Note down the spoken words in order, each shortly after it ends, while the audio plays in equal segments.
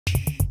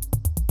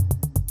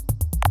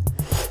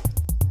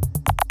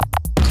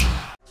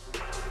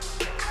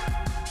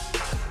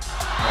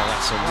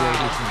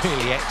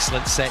Really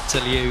excellent set to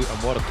Liu,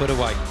 and what a put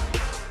away.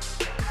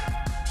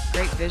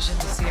 Great vision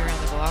to see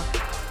around the block.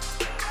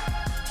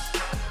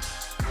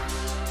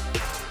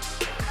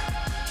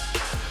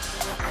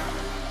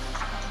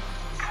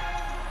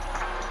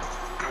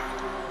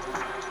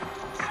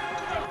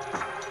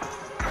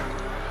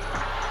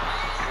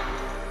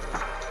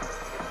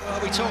 Well,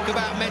 we talk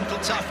about mental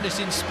toughness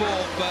in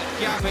sport, but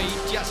Gabi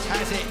just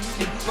has it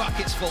in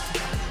buckets full.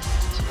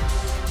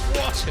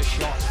 What a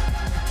shot.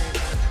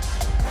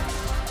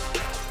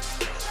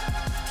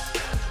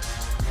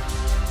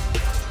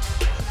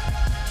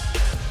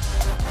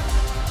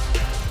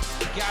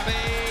 Gabi,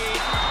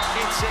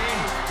 it's in.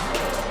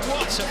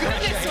 What a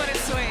Goodness, what a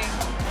swing.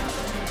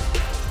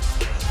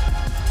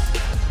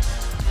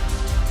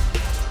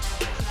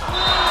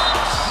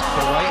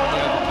 Great on the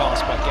overpass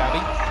by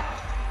Gabi.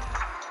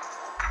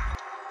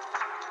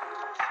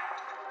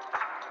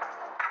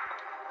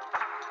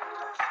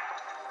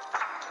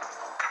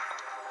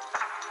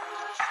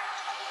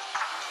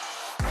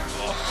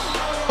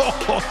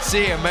 Oh,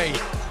 dear me.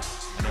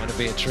 And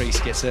Beatriz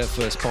gets her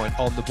first point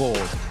on the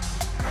board.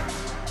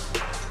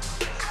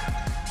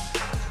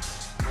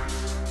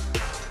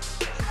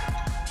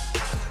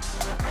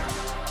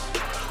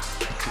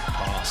 Good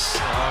pass.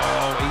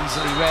 Oh,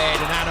 easily read,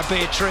 and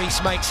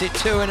Beatriz makes it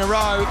 2 in a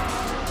row.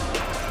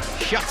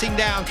 Shutting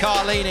down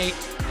Carleini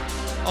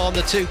on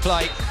the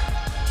 2-play.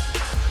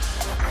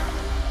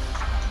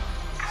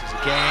 This is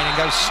again and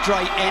goes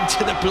straight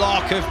into the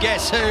block of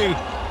guess who?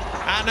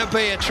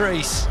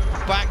 Beatriz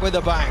back with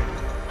a bang.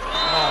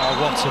 Oh,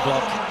 what a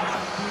block.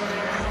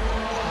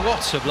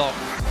 What a block.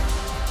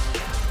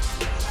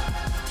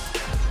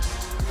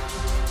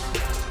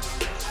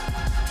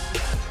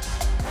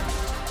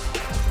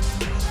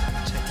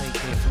 Technique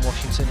here from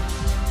Washington.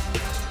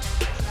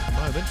 At the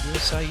moment,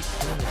 USA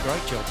doing a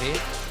great job here.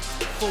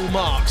 Full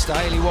marks to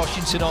Haleigh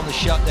Washington on the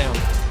shutdown.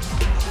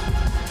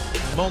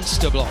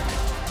 Monster block.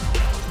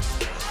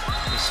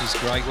 This is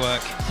great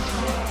work.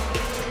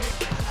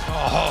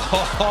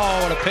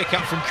 Oh, what a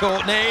pick-up from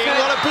Courtney.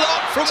 What a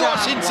block from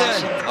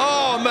Washington.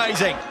 Oh,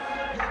 amazing.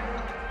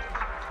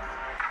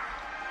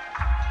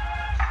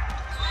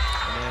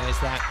 And there's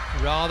that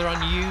rather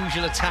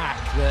unusual attack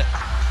that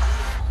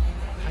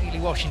Haleigh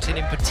Washington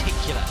in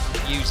particular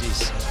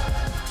uses.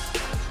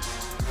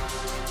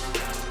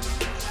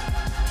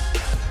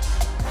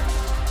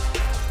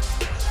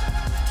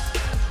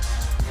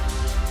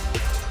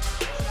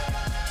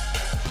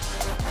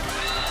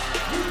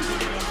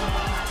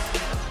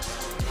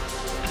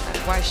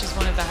 Why she's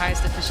one of the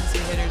highest efficiency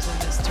hitters in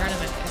this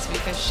tournament is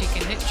because she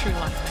can hit true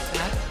line like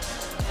that.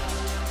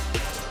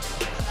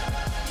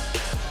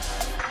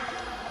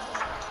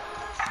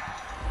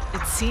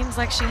 It seems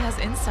like she has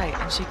insight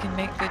and she can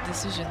make good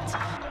decisions.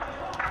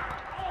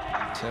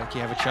 Turkey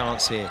have a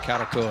chance here.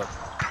 Karakurt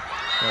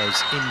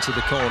goes into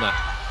the corner.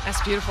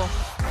 That's beautiful.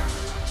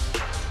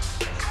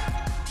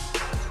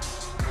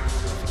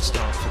 Perfect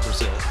start for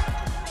Brazil.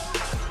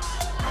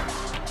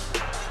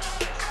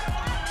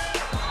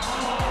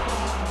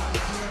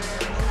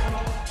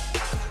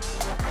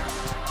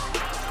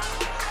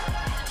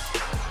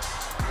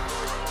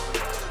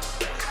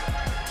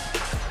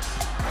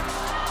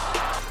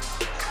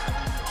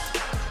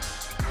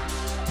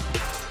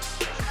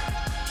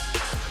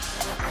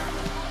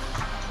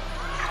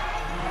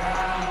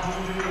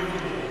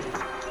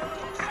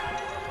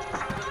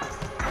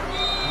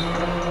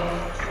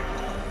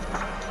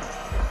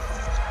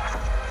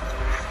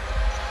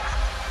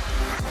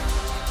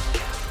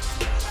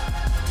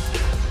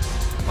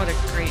 What a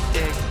great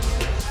dig.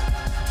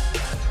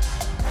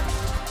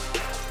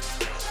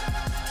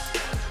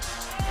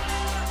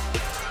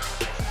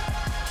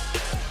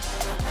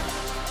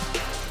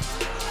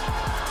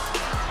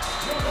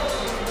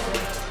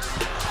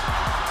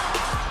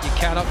 You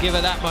cannot give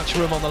her that much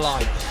room on the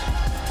line.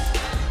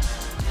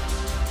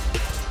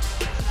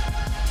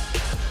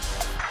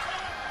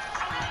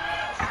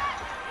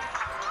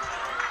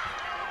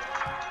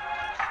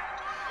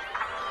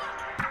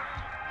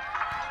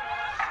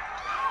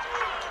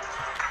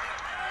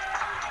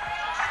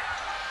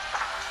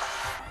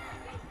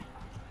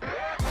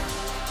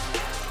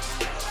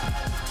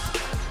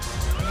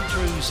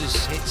 Drews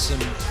has hit some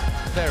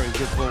very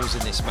good balls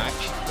in this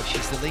match, but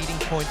she's the leading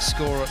point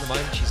scorer at the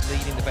moment. She's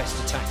leading the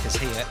best attackers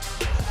here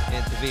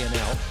at the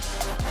VNL.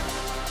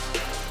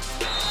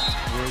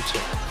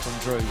 Brutal from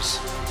Drews.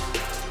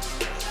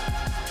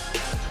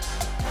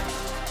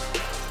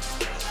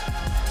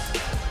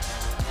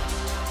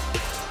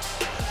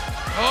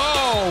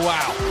 Oh,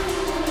 wow.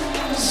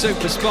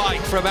 Super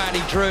spike from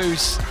Andrea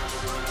Drews.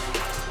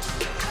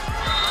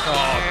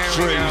 Oh,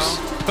 Drews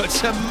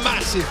puts a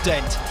massive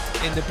dent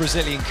in the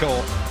Brazilian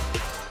court.